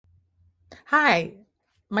Hi,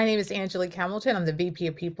 my name is Angelique Hamilton. I'm the VP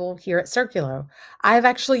of People here at Circulo. I've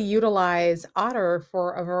actually utilized Otter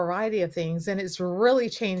for a variety of things, and it's really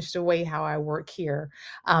changed the way how I work here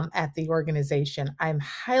at the organization. I'm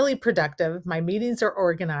highly productive. My meetings are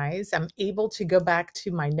organized. I'm able to go back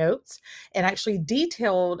to my notes and actually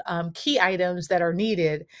detailed key items that are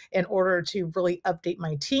needed in order to really update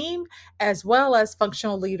my team as well as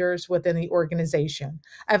functional leaders within the organization.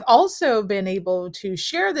 I've also been able to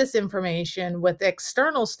share this information with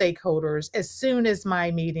external stakeholders as soon as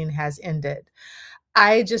my meeting has ended.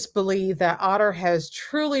 I just believe that Otter has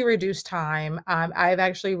truly reduced time. I've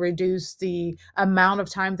actually reduced the amount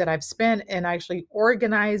of time that I've spent in actually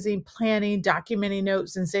organizing, planning, documenting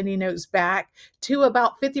notes, and sending notes back to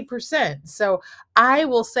about 50%. So I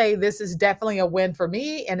will say this is definitely a win for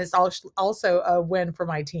me, and it's also a win for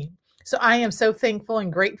my team. So I am so thankful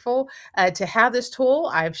and grateful to have this tool.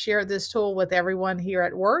 I've shared this tool with everyone here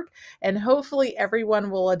at work, and hopefully everyone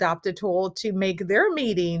will adopt a tool to make their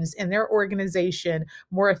meetings and their organization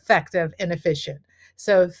more effective and efficient.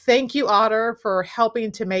 So thank you, Otter, for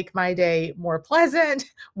helping to make my day more pleasant,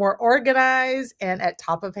 more organized, and at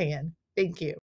top of hand. Thank you.